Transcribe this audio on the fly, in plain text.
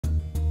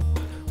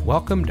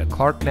Welcome to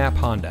Clark Knapp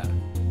Honda,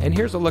 and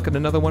here's a look at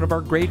another one of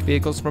our great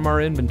vehicles from our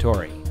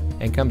inventory,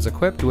 and comes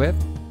equipped with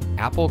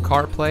Apple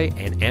CarPlay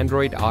and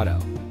Android Auto,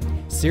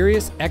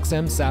 Sirius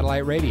XM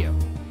satellite radio,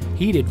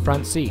 heated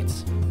front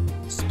seats,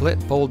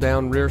 split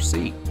fold-down rear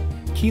seat,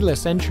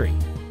 keyless entry,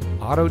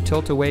 auto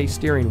tilt-away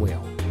steering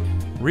wheel,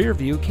 rear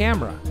view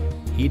camera,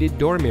 heated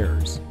door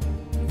mirrors,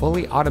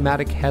 fully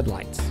automatic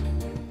headlights,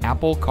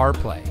 Apple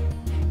CarPlay,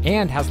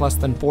 and has less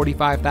than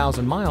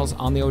 45,000 miles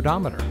on the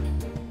odometer.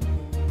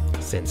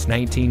 Since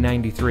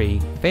 1993,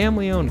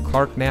 family-owned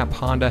Clark Knapp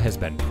Honda has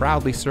been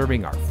proudly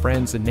serving our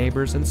friends and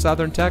neighbors in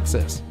southern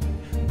Texas.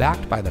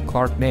 Backed by the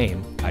Clark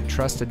name, a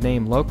trusted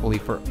name locally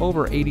for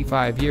over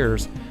 85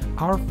 years,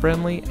 our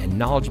friendly and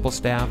knowledgeable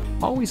staff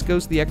always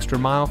goes the extra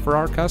mile for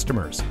our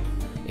customers.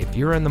 If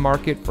you're in the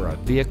market for a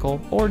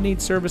vehicle or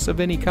need service of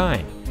any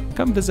kind,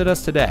 come visit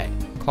us today.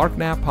 Clark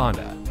Knapp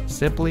Honda,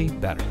 simply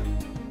better.